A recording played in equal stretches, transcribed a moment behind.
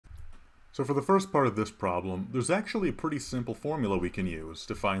So for the first part of this problem, there's actually a pretty simple formula we can use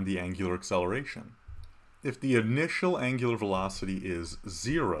to find the angular acceleration. If the initial angular velocity is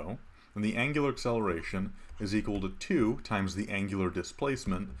 0, then the angular acceleration is equal to 2 times the angular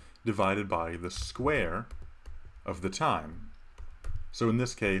displacement divided by the square of the time. So in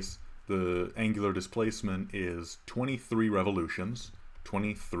this case, the angular displacement is 23 revolutions,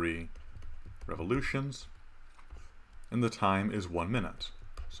 and the time is 1 minute.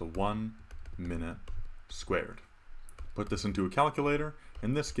 So 1 minute squared. Put this into a calculator,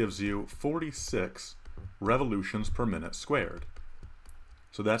 and this gives you 46 revolutions per minute squared.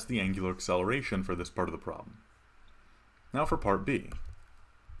 So that's the angular acceleration for this part of the problem. Now for part B.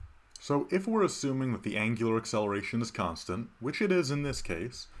 So if we're assuming that the angular acceleration is constant, which it is in this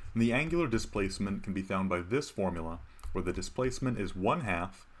case, and the angular displacement can be found by this formula, where the displacement is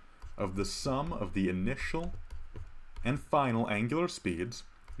 1/2 of the sum of the initial and final angular speeds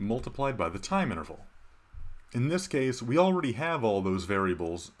multiplied by the time interval. In this case, we already have all those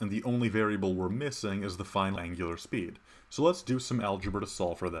variables, and the only variable we're missing is the final angular speed. So let's do some algebra to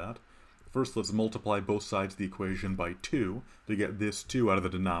solve for that. First, let's multiply both sides of the equation by 2 to get this 2 out of the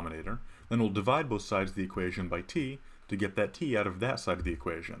denominator. Then we'll divide both sides of the equation by t to get that t out of that side of the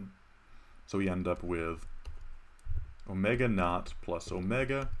equation. So we end up with omega naught plus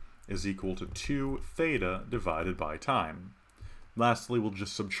omega is equal to 2 theta divided by time. Lastly, we'll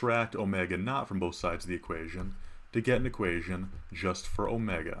just subtract omega naught from both sides of the equation to get an equation just for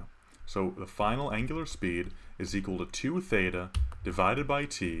omega. So the final angular speed is equal to 2 theta divided by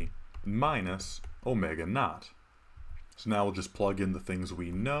t minus omega naught. So now we'll just plug in the things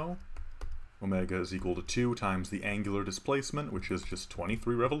we know. Omega is equal to 2 times the angular displacement, which is just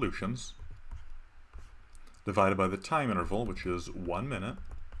 23 revolutions, divided by the time interval, which is 1 minute,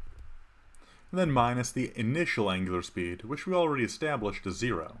 and then minus the initial angular speed, which we already established is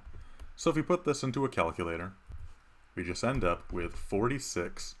 0. So if we put this into a calculator, we just end up with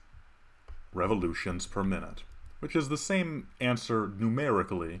 46 revolutions per minute, which is the same answer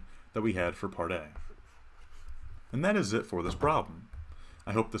numerically that we had for part A. And that is it for this problem.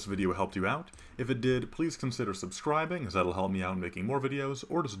 I hope this video helped you out. If it did, please consider subscribing, as that'll help me out in making more videos,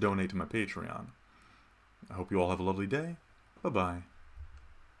 or just donate to my Patreon. I hope you all have a lovely day. Bye-bye.